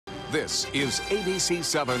This is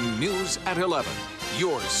ABC7 News at 11,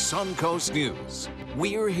 your Suncoast News.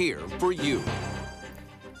 We're here for you.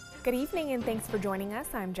 Good evening and thanks for joining us.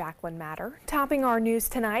 I'm Jacqueline Matter. Topping our news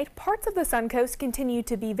tonight, parts of the Suncoast continue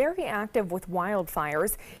to be very active with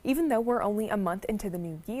wildfires, even though we're only a month into the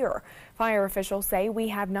new year. Fire officials say we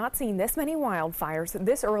have not seen this many wildfires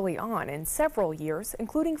this early on in several years,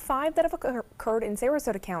 including 5 that have occurred in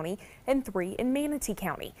Sarasota County and 3 in Manatee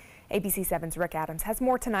County. ABC7's Rick Adams has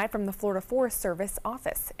more tonight from the Florida Forest Service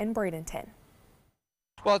office in Bradenton.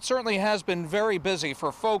 Well, it certainly has been very busy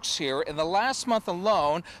for folks here. In the last month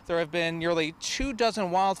alone, there have been nearly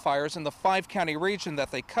 24 wildfires in the 5-county region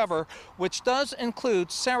that they cover, which does include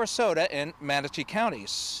Sarasota and Manatee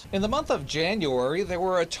counties. In the month of January, there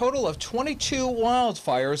were a total of 22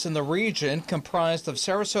 wildfires in the region, comprised of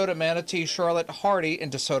Sarasota, Manatee, Charlotte, Hardy,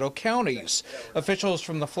 and DeSoto counties. Officials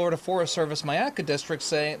from the Florida Forest Service Myakka district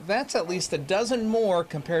say that's at least a dozen more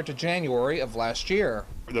compared to January of last year.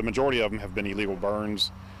 The majority of them have been illegal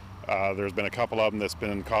burns. There's been a couple of them that's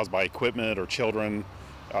been caused by equipment or children.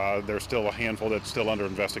 There's still a handful that's still under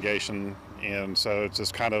investigation, and so it's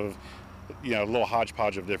just kind of, a little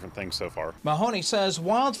hodgepodge of different things so far. Mahoney says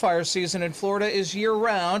wildfire season in Florida is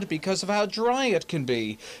year-round because of how dry it can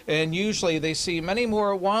be, and usually they see many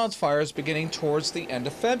more wildfires beginning towards the end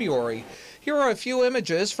of February. Here are a few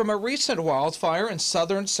images from a recent wildfire in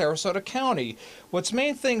southern Sarasota County. What's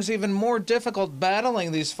made things even more difficult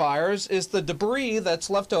battling these fires is the debris that's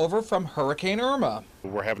left over from Hurricane Irma.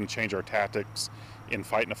 We're having to change our tactics in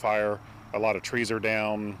fighting a fire. A lot of trees are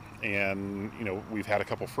down, and we've had a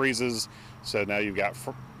couple freezes, so now you've got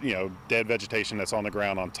dead vegetation that's on the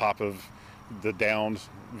ground on top of the downed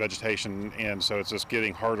vegetation, and so it's just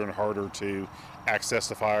getting harder and harder to access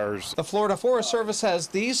the fires. The Florida Forest Service has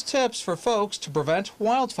these tips for folks to prevent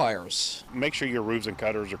wildfires. Make sure your roofs and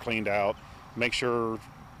gutters are cleaned out. Make sure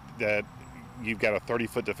that you've got a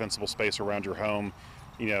 30-foot defensible space around your home.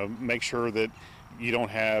 Make sure that you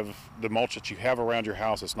don't have the mulch that you have around your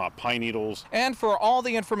house. It's not pine needles. And for all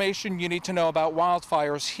the information you need to know about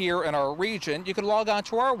wildfires here in our region, you can log on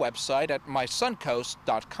to our website at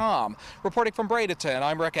mysuncoast.com. Reporting from Bradenton,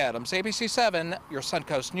 I'm Rick Adams, ABC7, your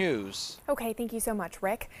Suncoast News. Okay, thank you so much,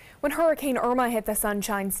 Rick. When Hurricane Irma hit the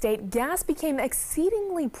Sunshine State, gas became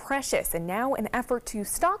exceedingly precious, and now an effort to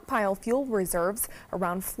stockpile fuel reserves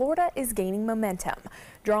around Florida is gaining momentum.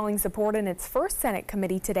 Drawing support in its first Senate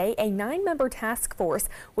committee today, a 9-member task force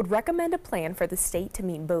would recommend a plan for the state to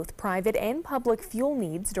meet both private and public fuel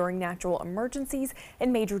needs during natural emergencies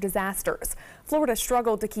and major disasters. Florida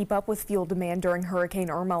struggled to keep up with fuel demand during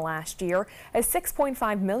Hurricane Irma last year, as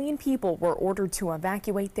 6.5 million people were ordered to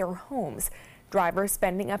evacuate their homes. Drivers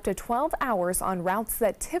spending up to 12 hours on routes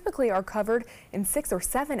that typically are covered in 6 or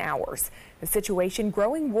 7 hours. The situation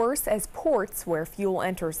growing worse as ports where fuel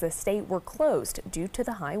enters the state were closed due to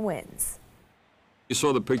the high winds. You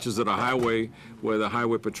saw the pictures of the highway where the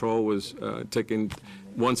highway patrol was taking,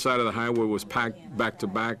 one side of the highway was packed back to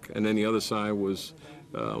back, and then the other side was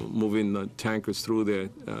moving the tankers through there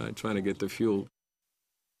trying to get the fuel.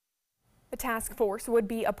 The task force would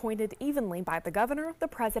be appointed evenly by the governor, the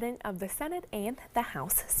president of the Senate, and the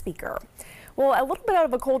House Speaker. Well, a little bit out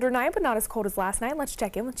of a colder night, but not as cold as last night. Let's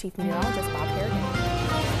check in with Chief Meteorologist Bob Harrigan.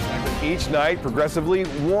 Each night progressively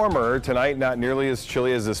warmer. Tonight, not nearly as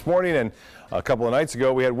chilly as this morning, and a couple of nights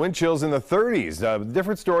ago we had wind chills in the 30s.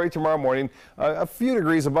 Different story tomorrow morning, a few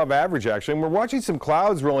degrees above average actually. And we're watching some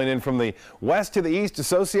clouds rolling in from the west to the east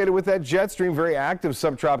associated with that jet stream. Very active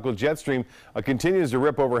subtropical jet stream continues to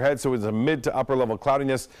rip overhead, so it's a mid to upper level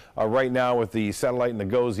cloudiness right now with the satellite and the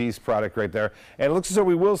GOES East product right there. And it looks as though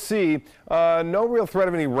we will see no real threat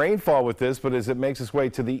of any rainfall with this, but as it makes its way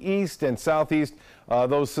to the east and southeast,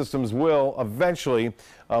 those systems will eventually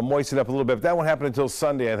moisten up a little bit. But that won't happen until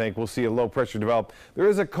Sunday, I think. We'll see a low pressure develop. There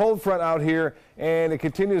is a cold front out here, and it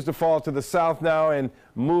continues to fall to the south now and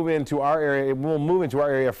move into our area. It will move into our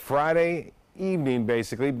area Friday evening,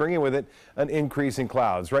 basically, bringing with it an increase in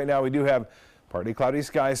clouds. Right now, we do have partly cloudy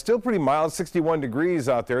skies, still pretty mild, 61 degrees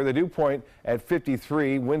out there. The dew point at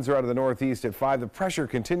 53. Winds are out of the northeast at 5. The pressure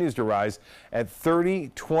continues to rise at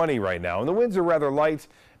 30-20 right now. And the winds are rather light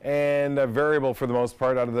and variable for the most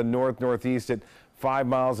part out of the northeast at 5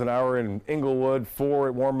 miles an hour in Inglewood, 4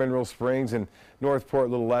 at Warm Mineral Springs, and Northport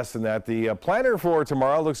a little less than that. The planner for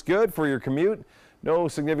tomorrow looks good for your commute. No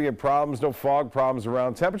significant problems, no fog problems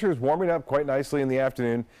around. Temperatures warming up quite nicely in the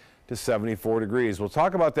afternoon to 74 degrees. We'll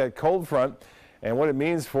talk about that cold front and what it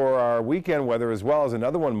means for our weekend weather as well as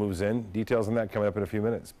another one moves in. Details on that coming up in a few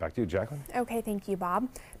minutes. Back to you, Jacqueline. Okay, thank you, Bob.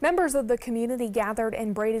 Members of the community gathered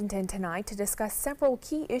in Bradenton tonight to discuss several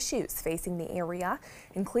key issues facing the area.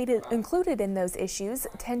 Included in those issues,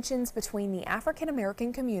 tensions between the African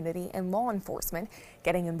American community and law enforcement,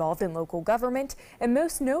 getting involved in local government, and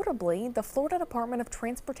most notably, the Florida Department of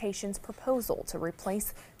Transportation's proposal to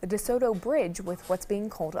replace the DeSoto Bridge with what's being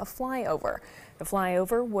called a flyover. The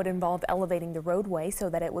flyover would involve elevating the roadway so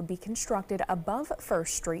that it would be constructed above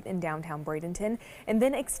First Street in downtown Bradenton and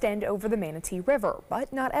then extend over the Manatee River.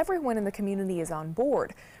 But not everyone in the community is on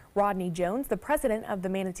board. Rodney Jones, the president of the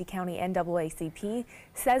Manatee County NAACP,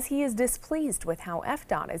 says he is displeased with how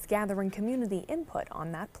FDOT is gathering community input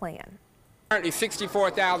on that plan. Currently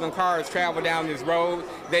 64,000 cars travel down this road.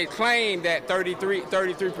 They claim that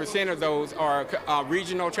 33% of those are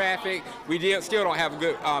regional traffic. We still don't have a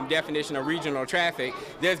good definition of regional traffic.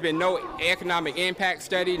 There's been no economic impact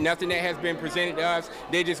study, nothing that has been presented to us.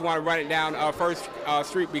 They just want to run it down First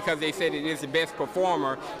Street because they said it is the best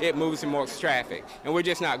performer. It moves the most traffic, and we're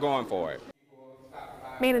just not going for it.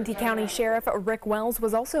 Manatee County Sheriff Rick Wells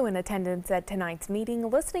was also in attendance at tonight's meeting,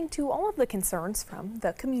 listening to all of the concerns from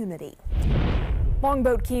the community.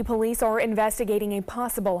 Longboat Key police are investigating a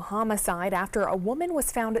possible homicide after a woman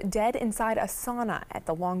was found dead inside a sauna at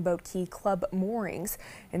the Longboat Key Club moorings.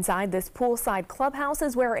 Inside this poolside clubhouse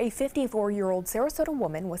is where a 54-year-old Sarasota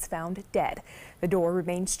woman was found dead. The door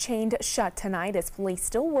remains chained shut tonight as police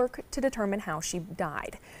still work to determine how she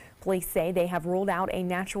died. Police say they have ruled out a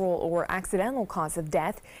natural or accidental cause of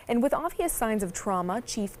death, and with obvious signs of trauma,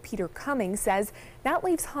 Chief Peter Cummings says that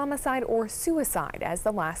leaves homicide or suicide as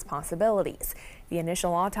the last possibilities. The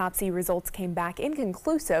initial autopsy results came back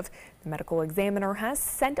inconclusive. The medical examiner has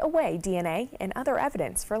sent away DNA and other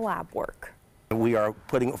evidence for lab work. We are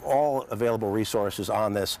putting all available resources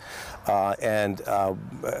on this and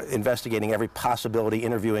investigating every possibility,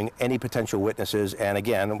 interviewing any potential witnesses, and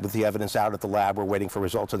again, with the evidence out at the lab, we're waiting for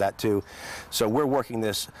results of that too. So we're working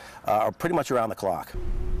this pretty much around the clock.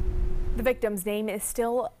 The victim's name is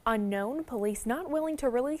still unknown. Police not willing to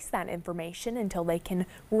release that information until they can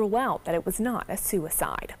rule out that it was not a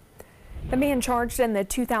suicide. The man charged in the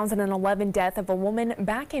 2011 death of a woman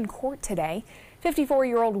back in court today.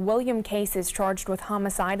 54-year-old William Case is charged with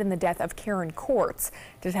homicide in the death of Karen Courts.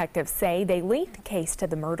 Detectives say they linked the case to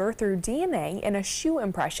the murder through DNA and a shoe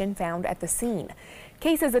impression found at the scene.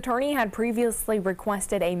 Case's attorney had previously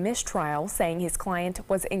requested a mistrial, saying his client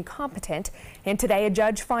was incompetent, and today a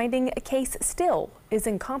judge finding Case still is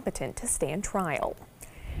incompetent to stand trial.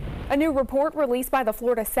 A new report released by the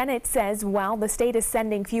Florida Senate says while the state is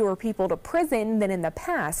sending fewer people to prison than in the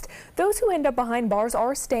past, those who end up behind bars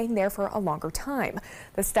are staying there for a longer time.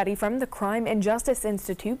 The study from the Crime and Justice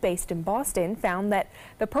Institute based in Boston found that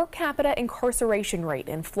the per capita incarceration rate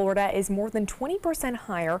in Florida is more than 20%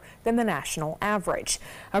 higher than the national average.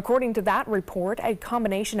 According to that report, a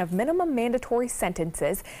combination of minimum mandatory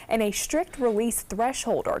sentences and a strict release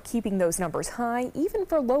threshold are keeping those numbers high even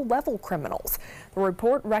for low-level criminals. The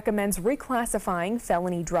report recommends reclassifying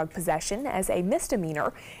felony drug possession as a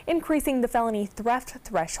misdemeanor, increasing the felony theft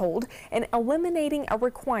threshold, and eliminating a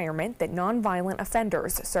requirement that nonviolent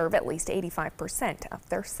offenders serve at least 85% of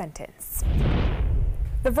their sentence.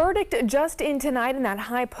 The verdict just in tonight in that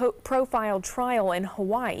high-profile trial in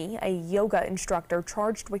Hawaii. A yoga instructor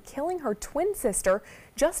charged with killing her twin sister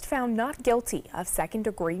just found not guilty of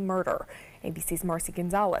second-degree murder. ABC's Marcy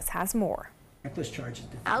Gonzalez has more.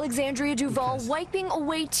 Alexandria Duval wiping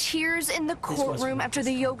away tears in the courtroom after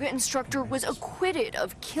the yoga instructor was acquitted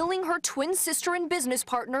of killing her twin sister and business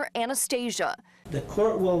partner, Anastasia. The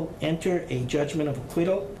court will enter a judgment of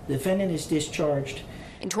acquittal. The defendant is discharged.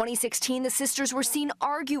 In 2016, the sisters were seen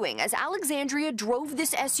arguing as Alexandria drove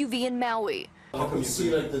this SUV in Maui. How come you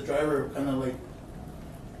see like the driver kind of like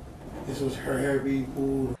this was her hair being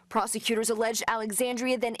pulled? Prosecutors alleged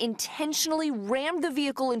Alexandria then intentionally rammed the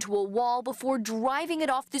vehicle into a wall before driving it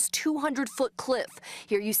off this 200-foot cliff.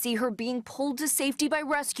 Here you see her being pulled to safety by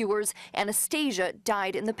rescuers. Anastasia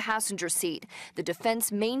died in the passenger seat. The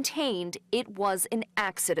defense maintained it was an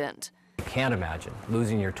accident. I can't imagine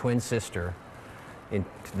losing your twin sister in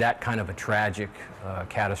that kind of a tragic,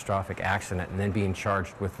 catastrophic accident and then being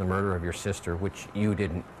charged with the murder of your sister, which you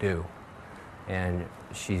didn't do. And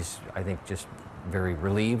she's, I think, just very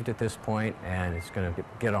relieved at this point and is going to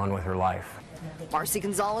get on with her life. Marcy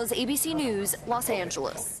Gonzalez, ABC News, Los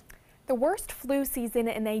Angeles. The worst flu season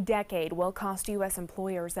in a decade will cost U.S.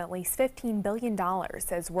 employers at least $15 billion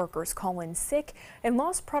as workers call in sick, and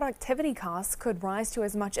lost productivity costs could rise to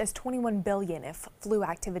as much as $21 billion if flu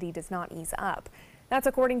activity does not ease up. That's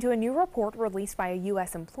according to a new report released by a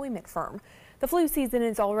U.S. employment firm. The flu season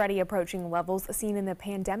is already approaching levels seen in the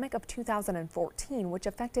pandemic of 2014, which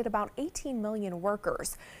affected about 18 million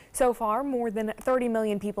workers. So far, more than 30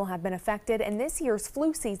 million people have been affected, and this year's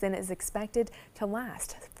flu season is expected to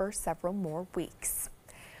last for several more weeks.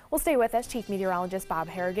 Well, stay with us. Chief Meteorologist Bob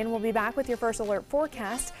Harrigan will be back with your first alert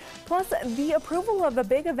forecast. Plus, the approval of a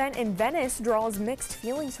big event in Venice draws mixed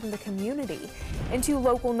feelings from the community. And two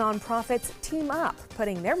local nonprofits team up,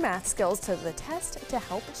 putting their math skills to the test to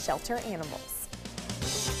help shelter animals.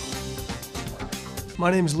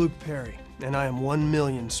 My name is Luke Perry, and I am 1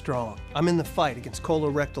 million strong. I'm in the fight against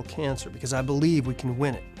colorectal cancer because I believe we can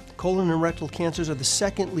win it. Colon and rectal cancers are the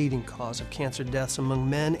second leading cause of cancer deaths among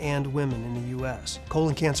men and women in the U.S.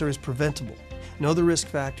 Colon cancer is preventable. Know the risk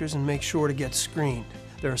factors and make sure to get screened.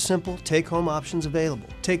 There are simple, take-home options available.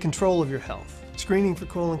 Take control of your health. Screening for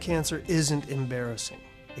colon cancer isn't embarrassing.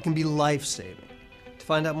 It can be life-saving. To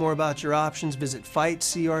find out more about your options, visit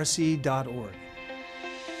fightcrc.org.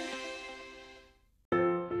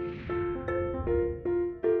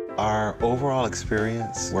 Our overall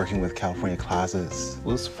experience working with California Closets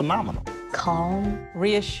was phenomenal. Calm,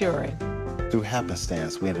 reassuring. Through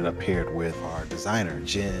happenstance, we ended up paired with our designer,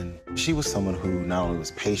 Jen. She was someone who not only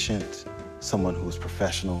was patient, someone who was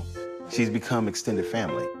professional. She's become extended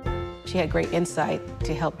family. She had great insight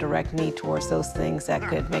to help direct me towards those things that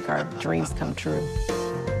could make our dreams come true.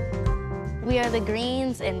 We are the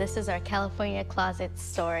Greens, and this is our California Closet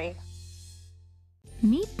story.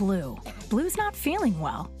 Meet Blue. Blue's not feeling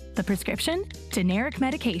well. The prescription? Generic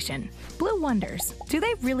medication. Blue wonders, do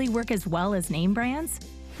they really work as well as name brands?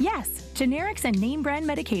 Yes, generics and name brand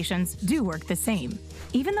medications do work the same.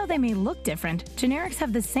 Even though they may look different, generics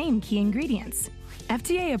have the same key ingredients.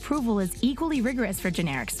 FDA approval is equally rigorous for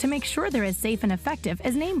generics to make sure they're as safe and effective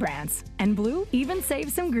as name brands. And Blue even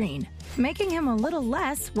saves some green, making him a little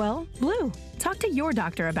less, well, blue. Talk to your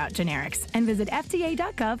doctor about generics and visit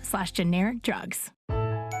fda.gov/generic drugs.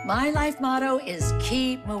 My life motto is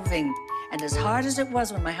keep moving. And as hard as it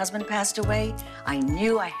was when my husband passed away, I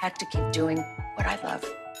knew I had to keep doing what I love.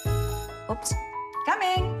 Oops,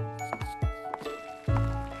 coming.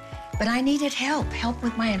 But I needed help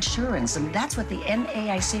with my insurance, and that's what the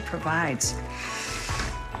NAIC provides.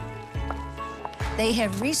 They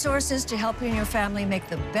have resources to help you and your family make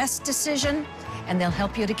the best decision, and they'll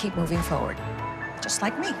help you to keep moving forward, just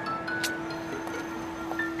like me.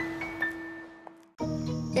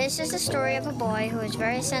 This is the story of a boy who is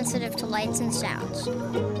very sensitive to lights and sounds.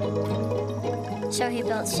 So he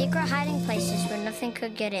built secret hiding places where nothing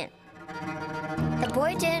could get in. The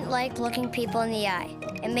boy didn't like looking people in the eye.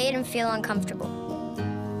 It made him feel uncomfortable.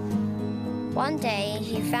 One day,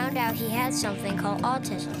 he found out he had something called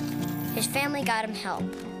autism. His family got him help,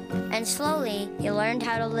 and slowly, he learned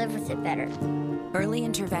how to live with it better. Early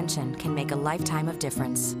intervention can make a lifetime of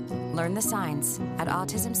difference. Learn the signs at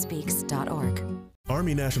autismspeaks.org.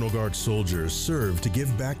 Army National Guard soldiers serve to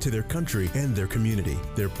give back to their country and their community.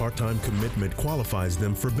 Their part-time commitment qualifies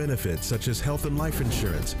them for benefits such as health and life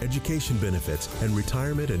insurance, education benefits, and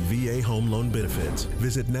retirement and VA home loan benefits.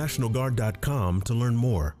 Visit NationalGuard.com to learn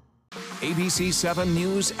more. ABC7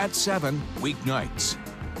 News at 7, weeknights.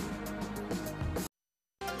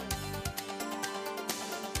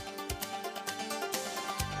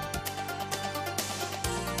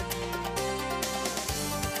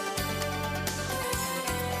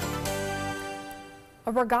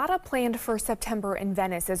 A regatta planned for September in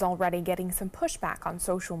Venice is already getting some pushback on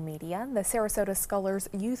social media. The Sarasota Scullers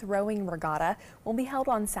Youth Rowing Regatta will be held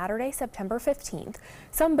on Saturday, September 15th.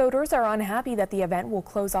 Some boaters are unhappy that the event will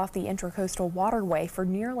close off the Intracoastal Waterway for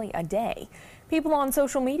nearly a day. People on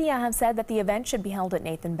social media have said that the event should be held at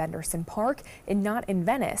Nathan Benderson Park and not in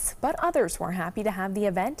Venice, but others were happy to have the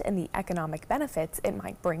event and the economic benefits it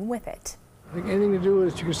might bring with it. I think anything to do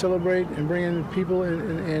is you can celebrate and bring in people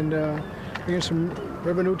and bring in some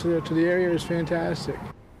revenue to the area is fantastic.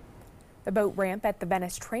 The boat ramp at the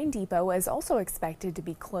Venice train depot is also expected to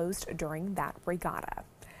be closed during that regatta.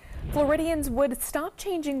 Floridians would stop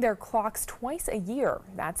changing their clocks twice a year.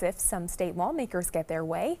 That's if some state lawmakers get their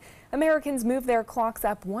way. Americans move their clocks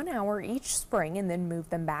up 1 hour each spring and then move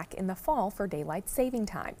them back in the fall for daylight saving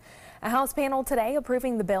time. A House panel today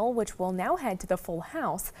approving the bill, which will now head to the full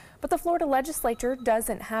House. But the Florida legislature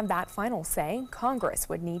doesn't have that final say. Congress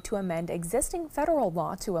would need to amend existing federal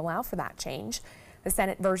law to allow for that change. The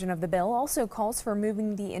Senate version of the bill also calls for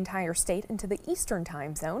moving the entire state into the Eastern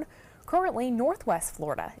time zone. Currently, Northwest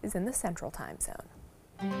Florida is in the Central time zone.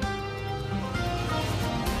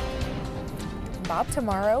 Bob,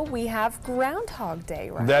 tomorrow we have Groundhog Day,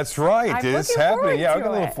 right? That's right. It's happening. Yeah, I'll get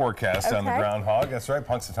a little it. forecast on the groundhog. That's right.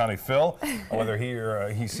 Punxsutawney Phil, whether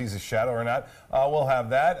he sees a shadow or not. We'll have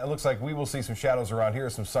that. It looks like we will see some shadows around here.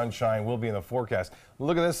 Some sunshine will be in the forecast.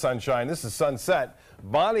 Look at this sunshine. This is sunset.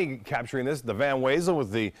 Bonnie capturing this. The Van Wezel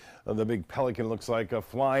with the big pelican looks like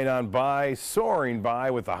flying on by, soaring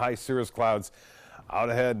by with the high cirrus clouds out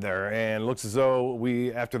ahead there, and looks as though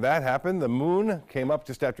after that happened, the moon came up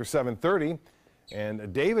just after 7:30,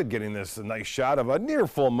 and David getting this nice shot of a near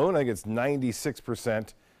full moon. I think it's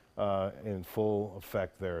 96% in full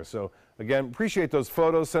effect there. So again, appreciate those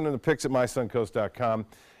photos. Send in the pics at mysuncoast.com.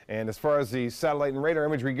 And as far as the satellite and radar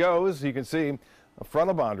imagery goes, you can see a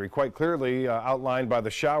frontal boundary quite clearly outlined by the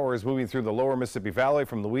showers moving through the lower Mississippi Valley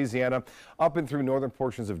from Louisiana up and through northern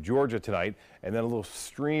portions of Georgia tonight, and then a little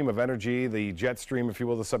stream of energy, the jet stream, if you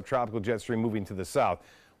will, the subtropical jet stream moving to the south.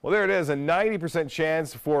 Well, there it is, a 90%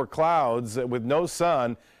 chance for clouds with no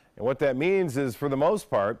sun, and what that means is, for the most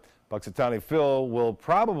part, Punxsutawney Phil will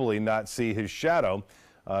probably not see his shadow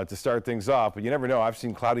to start things off, but you never know. I've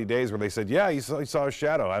seen cloudy days where they said, yeah, he saw a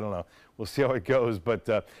shadow. I don't know. We'll see how it goes,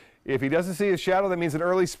 but if he doesn't see a shadow, that means an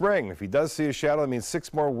early spring. If he does see a shadow, that means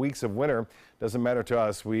 6 more weeks of winter. Doesn't matter to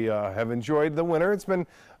us. We have enjoyed the winter. It's been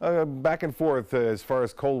back and forth as far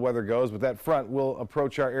as cold weather goes, but that front will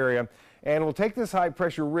approach our area, and we'll take this high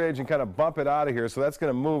pressure ridge and kind of bump it out of here. So that's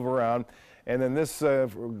going to move around, and then this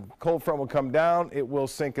cold front will come down. It will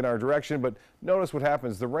sink in our direction, but notice what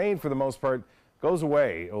happens. The rain, for the most part, goes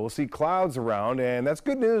away. We'll see clouds around, and that's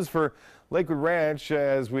good news for Lakewood Ranch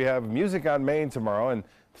as we have Music on Main tomorrow. And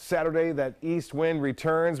Saturday, that east wind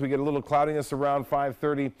returns. We get a little cloudiness around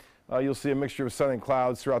 5:30. You'll see a mixture of sun and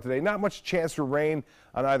clouds throughout the day. Not much chance for rain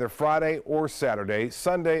on either Friday or Saturday.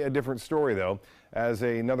 Sunday, a different story, though, as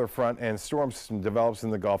another front and storm system develops in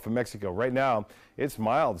the Gulf of Mexico. Right now, it's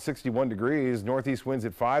mild, 61 degrees. Northeast winds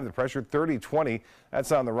at 5. The pressure 30-20.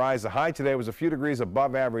 That's on the rise. The high today was a few degrees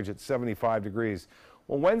above average at 75 degrees.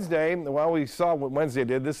 Well, Wednesday, while we saw what Wednesday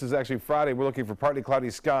did, this is actually Friday. We're looking for partly cloudy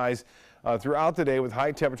skies throughout the day with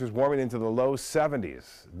high temperatures warming into the low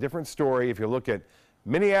 70s. Different story if you look at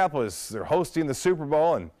Minneapolis. They're hosting the Super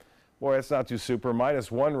Bowl, and boy, that's not too super.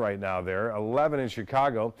 -1 right now there. 11 in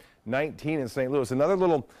Chicago, 19 in St. Louis. Another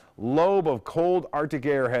little lobe of cold Arctic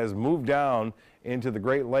air has moved down into the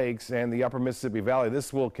Great Lakes and the upper Mississippi Valley.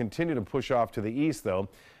 This will continue to push off to the east, though.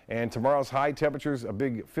 And tomorrow's high temperatures, a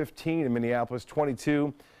big 15 in Minneapolis,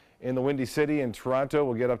 22 in the Windy City, and Toronto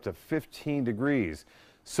will get up to 15 degrees.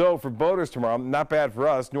 So for boaters tomorrow, not bad for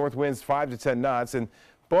us. North winds 5 to 10 knots, and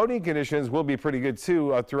boating conditions will be pretty good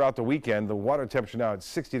too throughout the weekend. The water temperature now at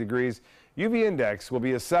 60 degrees. UV index will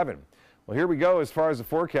be a 7. Well, here we go as far as the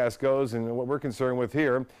forecast goes and what we're concerned with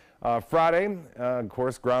here. Friday, of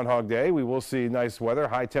course, Groundhog Day. We will see nice weather.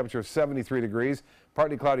 High temperature of 73 degrees,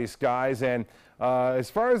 partly cloudy skies. And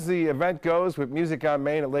as far as the event goes with Music on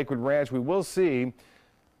Main at Lakewood Ranch, we will see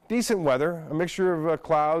decent weather, a mixture of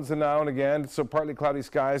clouds and now and again, so partly cloudy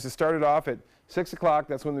skies. It started off at 6 o'clock.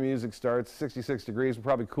 That's when the music starts. 66 degrees. We'll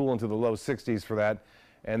probably cool into the low 60s for that.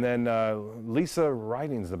 And then Lisa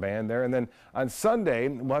Riding's the band there. And then on Sunday,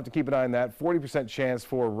 we'll have to keep an eye on that. 40% chance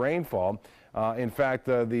for rainfall. In fact,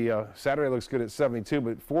 the Saturday looks good at 72,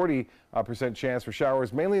 but 40% chance for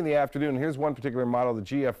showers, mainly in the afternoon. Here's one particular model, the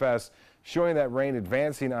GFS, showing that rain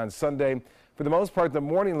advancing on Sunday. For the most part, the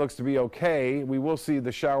morning looks to be okay. We will see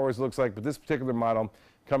the showers, looks like, but this particular model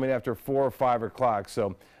coming after 4 or 5 o'clock.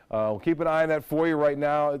 So we'll keep an eye on that for you right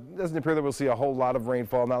now. It doesn't appear that we'll see a whole lot of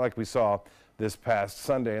rainfall, not like we saw this past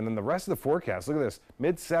Sunday. And then the rest of the forecast, look at this,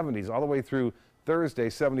 mid-70s all the way through Thursday,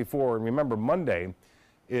 74. And remember, Monday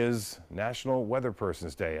is National Weather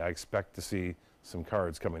Person's Day. I expect to see some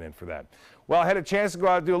cards coming in for that. Well, I had a chance to go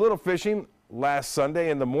out and do a little fishing last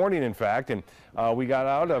Sunday in the morning, in fact, and we got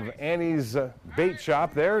out of Annie's bait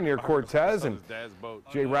shop there near Cortez, and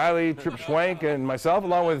Jay Riley, Trip Schwank, and myself,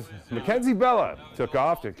 along with Mackenzie Bella, took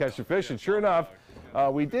off to catch the fish, and sure enough,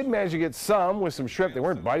 we did manage to get some with some shrimp. They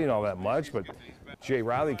weren't biting all that much, but Jay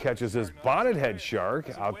Riley catches this bonnethead shark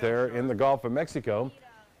out there in the Gulf of Mexico,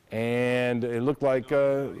 and it looked like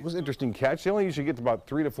it was an interesting catch. They only usually get to about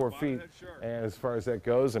 3 to 4 feet as far as that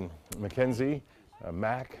goes, and Mackenzie,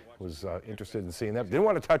 Mac, was interested in seeing that. Didn't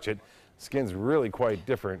want to touch it. Skin's really quite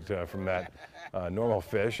different from that normal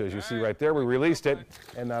fish. As you see right there, we released it,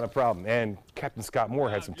 and not a problem. And Captain Scott Moore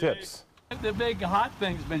had some tips. The big hot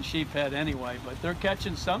thing's been sheephead anyway, but they're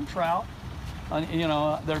catching some trout. You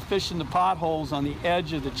know, they're fishing the potholes on the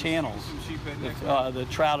edge of the channels. The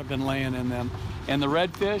trout have been laying in them. And the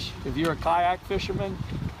redfish, if you're a kayak fisherman,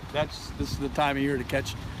 this is the time of year to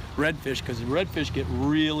catch redfish, because the redfish get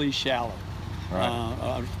really shallow.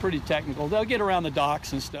 Right. Pretty technical. They'll get around the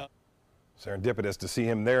docks and stuff. Serendipitous to see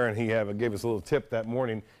him there, and he gave us a little tip that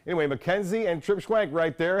morning. Anyway, Mackenzie and Trip Schwank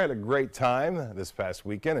right there had a great time this past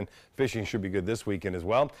weekend, and fishing should be good this weekend as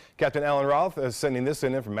well. Captain Alan Roth is sending this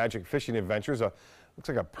in from Magic Fishing Adventures. Looks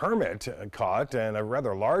like a permit caught, and a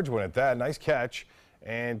rather large one at that. Nice catch.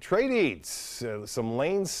 And trade eats, some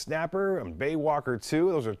lane snapper and bay walker too.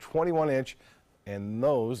 Those are 21-inch, and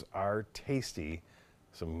those are tasty.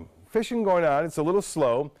 Some fishing going on. It's a little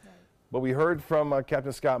slow. But we heard from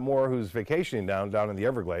Captain Scott Moore, who's vacationing down in the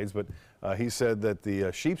Everglades, but he said that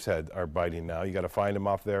the sheep's head are biting now. You got to find them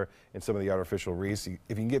off there in some of the artificial reefs. If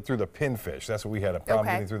you can get through the pinfish, that's what we had a problem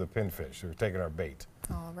getting through the pinfish. They were taking our bait.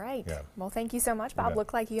 All right. Yeah. Well, thank you so much, Bob.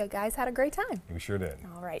 Looked like you guys had a great time. We sure did.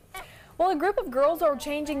 All right. Well, a group of girls are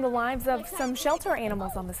changing the lives of some shelter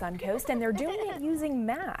animals on the Sun Coast, and they're doing it using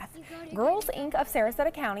math. Girls Inc. of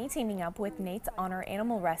Sarasota County teaming up with Nate's Honor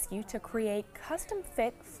Animal Rescue to create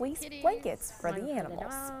custom-fit fleece blankets for the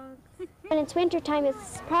animals. When it's wintertime,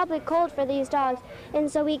 it's probably cold for these dogs,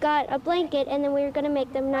 and so we got a blanket, and then we were going to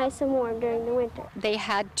make them nice and warm during the winter. They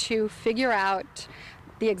had to figure out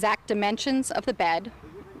the exact dimensions of the bed,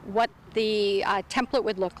 what the template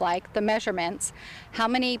would look like, the measurements, how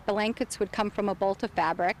many blankets would come from a bolt of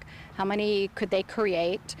fabric, how many could they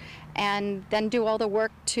create, and then do all the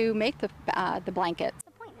work to make the blankets.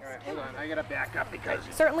 All right, hold on, I gotta back up because...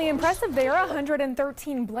 Certainly impressive there.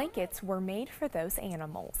 113 blankets were made for those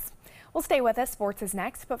animals. Well, stay with us. Sports is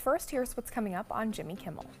next, but first, here's what's coming up on Jimmy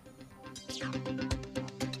Kimmel.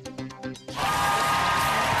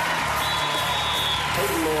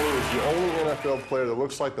 Peyton Manning is the only NFL player that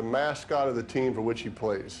looks like the mascot of the team for which he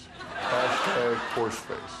plays. Hashtag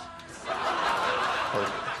horseface.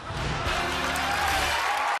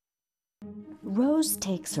 Rose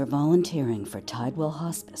takes her volunteering for Tidewell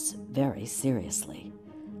Hospice very seriously.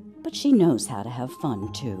 But she knows how to have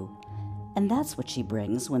fun, too. And that's what she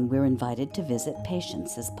brings when we're invited to visit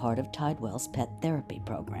patients as part of Tidewell's pet therapy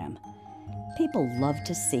program. People love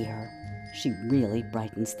to see her. She really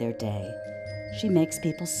brightens their day. She makes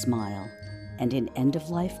people smile, and in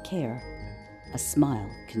end-of-life care, a smile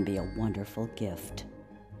can be a wonderful gift.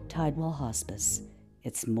 Tidewell Hospice,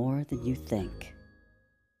 it's more than you think.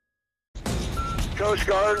 Coast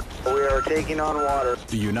Guard, we are taking on water.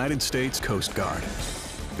 The United States Coast Guard.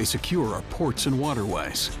 They secure our ports and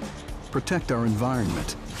waterways, protect our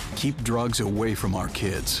environment, keep drugs away from our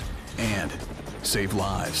kids, and save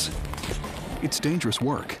lives. It's dangerous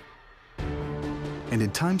work. And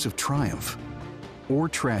in times of triumph or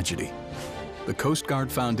tragedy, the Coast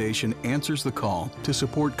Guard Foundation answers the call to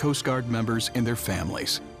support Coast Guard members and their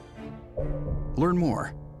families. Learn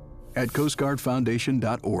more at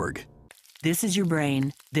coastguardfoundation.org. This is your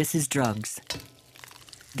brain. This is drugs.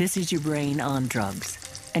 This is your brain on drugs.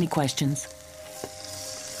 Any questions?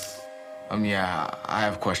 Yeah, I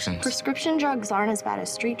have questions. Prescription drugs aren't as bad as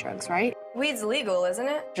street drugs, right? Weed's legal, isn't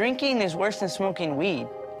it? Drinking is worse than smoking weed.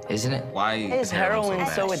 Isn't it? Why is heroin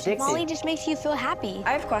so addictive? Molly just makes you feel happy.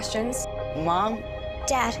 I have questions. Mom?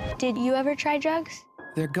 Dad, did you ever try drugs?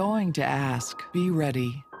 They're going to ask. Be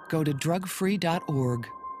ready. Go to drugfree.org.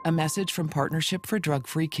 A message from Partnership for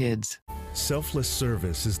Drug-Free Kids. Selfless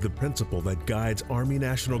service is the principle that guides Army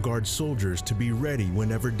National Guard soldiers to be ready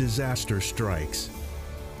whenever disaster strikes.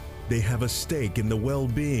 They have a stake in the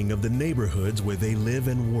well-being of the neighborhoods where they live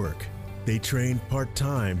and work. They train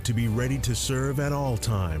part-time to be ready to serve at all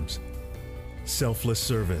times. Selfless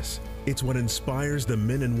service. It's what inspires the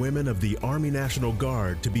men and women of the Army National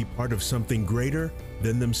Guard to be part of something greater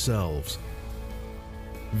than themselves.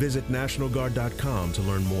 Visit nationalguard.com to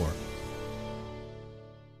learn more.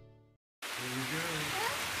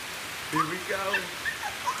 Here we go.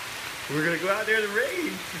 We're gonna go out there in the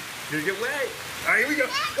rain. You're gonna get wet. All right, here we go.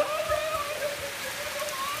 Go,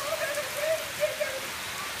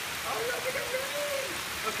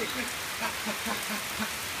 okay, quick.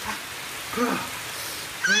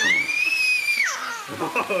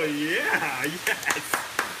 Oh yeah, yes.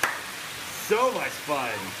 So much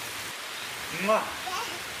fun. Mwah.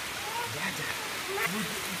 Yeah,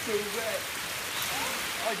 so wet.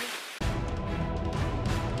 Oh,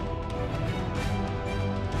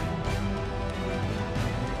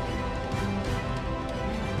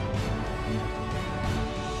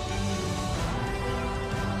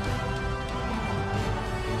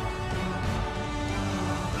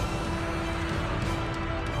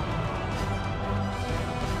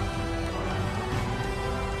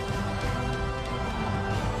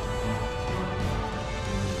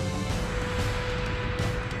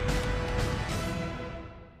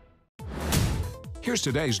 Here's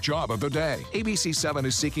today's job of the day. ABC7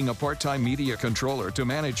 is seeking a part-time media controller to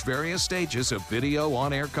manage various stages of video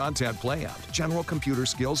on-air content playout. General computer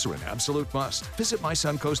skills are an absolute must. Visit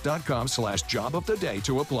mysuncoast.com/job-of-the-day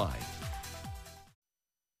to apply.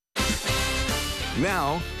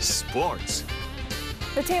 Now, sports.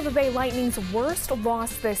 The Tampa Bay Lightning's worst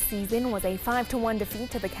loss this season was a 5-1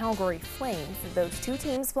 defeat to the Calgary Flames. Those two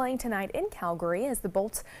teams playing tonight in Calgary as the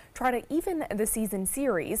Bolts try to even the season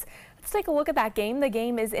series. Let's take a look at that game. The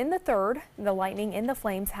game is in the third. The Lightning and the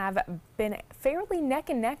Flames have been fairly neck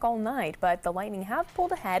and neck all night, but the Lightning have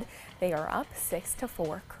pulled ahead. They are up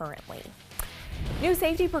 6-4 currently. New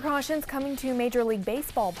safety precautions coming to Major League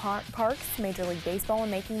Baseball parks. Major League Baseball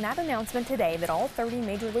making that announcement today that all 30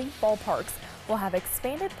 Major League ballparks will have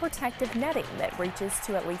expanded protective netting that reaches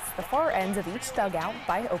to at least the far ends of each dugout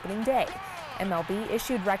by opening day. MLB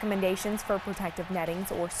issued recommendations for protective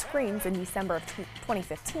nettings or screens in December of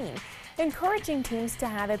 2015, encouraging teams to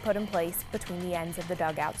have it put in place between the ends of the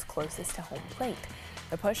dugouts closest to home plate.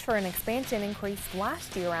 The push for an expansion increased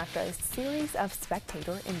last year after a series of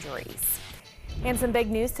spectator injuries. And some big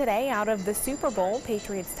news today out of the Super Bowl.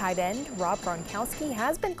 Patriots tight end Rob Gronkowski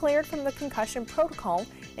has been cleared from the concussion protocol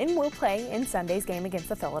and will play in Sunday's game against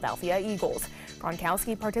the Philadelphia Eagles.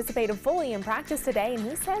 Gronkowski participated fully in practice today, and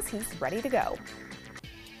he says he's ready to go.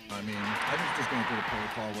 I mean, I was just going through the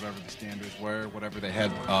protocol, whatever the standards were, whatever they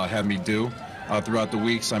had me do throughout the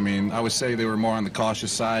weeks. I mean, I would say they were more on the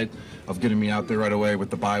cautious side of getting me out there right away with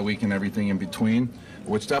the bye week and everything in between,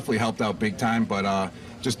 which definitely helped out big time, but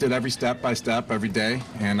just did every step by step every day,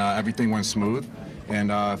 and everything went smooth.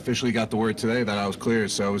 And officially got the word today that I was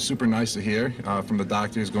cleared. So it was super nice to hear from the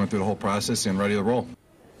doctors going through the whole process and ready to roll.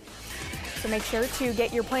 So make sure to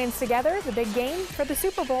get your plans together. The big game for the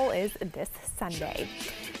Super Bowl is this Sunday.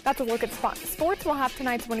 That's a look at sports. We'll have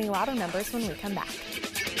tonight's winning lotto numbers when we come back.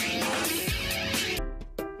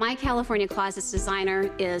 My California Closets designer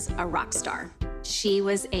is a rock star. She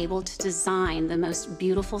was able to design the most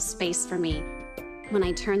beautiful space for me. When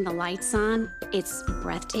I turn the lights on, it's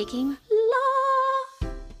breathtaking.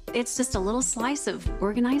 It's just a little slice of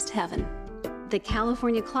organized heaven. The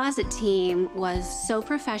California Closet team was so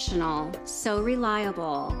professional, so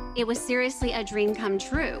reliable. It was seriously a dream come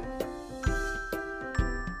true.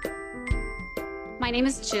 My name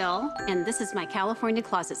is Jill, and this is my California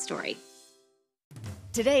Closet story.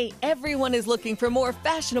 Today, everyone is looking for more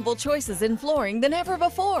fashionable choices in flooring than ever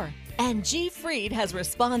before. And G. Fried has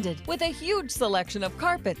responded with a huge selection of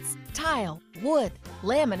carpets, tile, wood,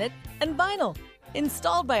 laminate, and vinyl.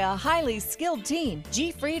 Installed by a highly skilled team,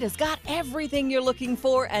 G. Fried has got everything you're looking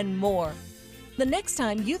for and more. The next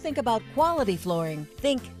time you think about quality flooring,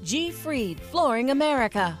 think G. Fried Flooring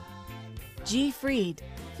America. G. Fried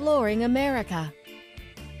Flooring America.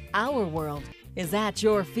 Our world is at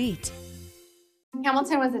your feet.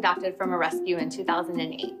 Hamilton was adopted from a rescue in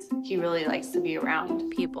 2008. He really likes to be around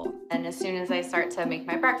people. And as soon as I start to make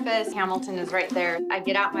my breakfast, Hamilton is right there. I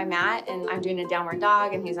get out my mat and I'm doing a downward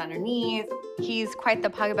dog and he's underneath. He's quite the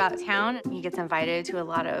pug about town. He gets invited to a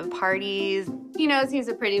lot of parties. He knows he's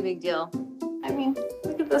a pretty big deal. I mean,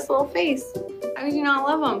 look at this little face. How could you not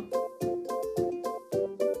love him?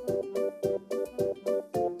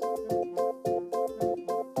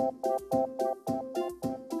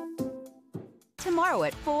 Tomorrow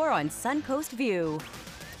at 4 on Suncoast View.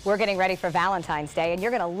 We're getting ready for Valentine's Day, and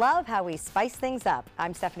you're going to love how we spice things up.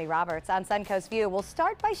 I'm Stephanie Roberts. On Suncoast View, we'll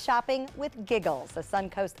start by shopping with Giggles, a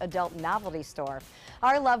Suncoast adult novelty store.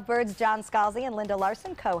 Our lovebirds John Scalzi and Linda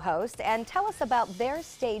Larson co-host and tell us about their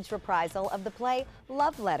stage reprisal of the play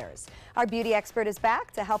Love Letters. Our beauty expert is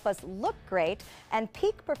back to help us look great, and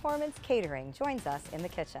Peak Performance Catering joins us in the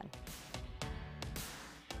kitchen.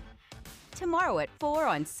 Tomorrow at 4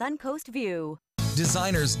 on Suncoast View.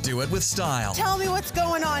 Designers do it with style. Tell me what's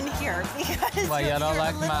going on here. Why, you don't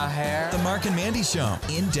like my hair? The Mark and Mandy Show.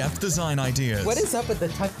 In-depth design ideas. What is up with the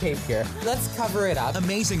tuck tape here? Let's cover it up.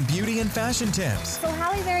 Amazing beauty and fashion tips. So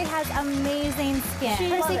Halle Berry has amazing skin.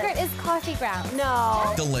 Her secret is coffee grounds.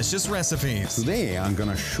 No. Delicious recipes. Today, I'm going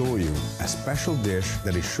to show you a special dish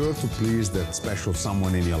that is sure to please that special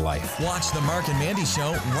someone in your life. Watch the Mark and Mandy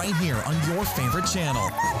Show right here on your favorite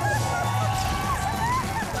channel.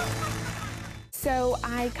 So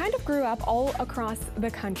I kind of grew up all across the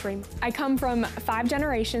country. I come from 5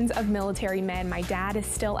 generations of military men. My dad is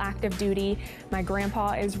still active duty. My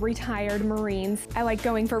grandpa is retired Marines. I like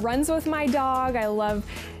going for runs with my dog. I love,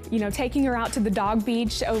 taking her out to the dog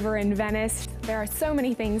beach over in Venice. There are so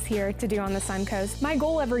many things here to do on the Suncoast. My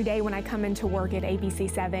goal every day when I come into work at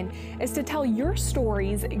ABC7 is to tell your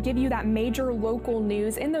stories, give you that major local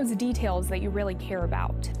news and those details that you really care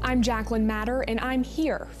about. I'm Jacqueline Matter, and I'm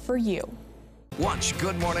here for you. Watch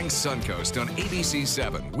Good Morning Suncoast on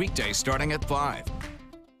ABC7, weekdays starting at 5.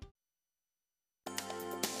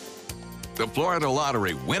 The Florida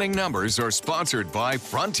Lottery winning numbers are sponsored by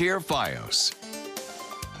Frontier Fios.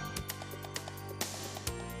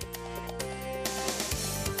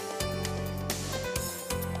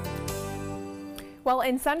 Well,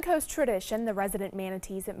 in Suncoast tradition, the resident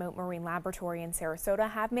manatees at Mote Marine Laboratory in Sarasota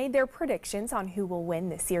have made their predictions on who will win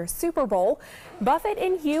this year's Super Bowl. Buffett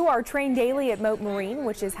and Hugh are trained daily at Mote Marine,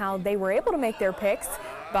 which is how they were able to make their picks.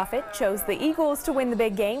 Buffett chose the Eagles to win the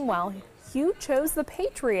big game, while Hugh chose the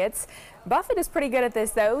Patriots. Buffett is pretty good at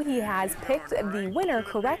this, though. He has picked the winner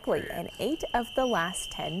correctly in 8 of the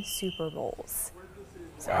last 10 Super Bowls.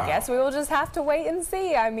 So I guess we will just have to wait and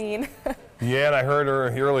see. I mean... Yeah, and I heard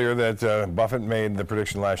earlier that Buffett made the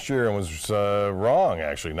prediction last year and was wrong,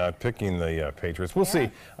 actually, not picking the Patriots. We'll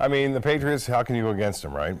see. I mean, the Patriots, how can you go against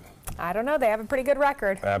them, right? I don't know. They have a pretty good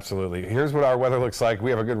record. Absolutely. Here's what our weather looks like.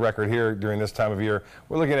 We have a good record here during this time of year.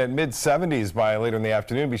 We're looking at mid-70s by later in the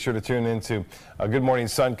afternoon. Be sure to tune into Good Morning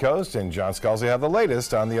Suncoast, and John Scalzi have the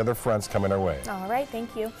latest on the other fronts coming our way. All right.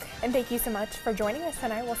 Thank you. And thank you so much for joining us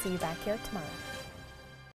tonight. We'll see you back here tomorrow.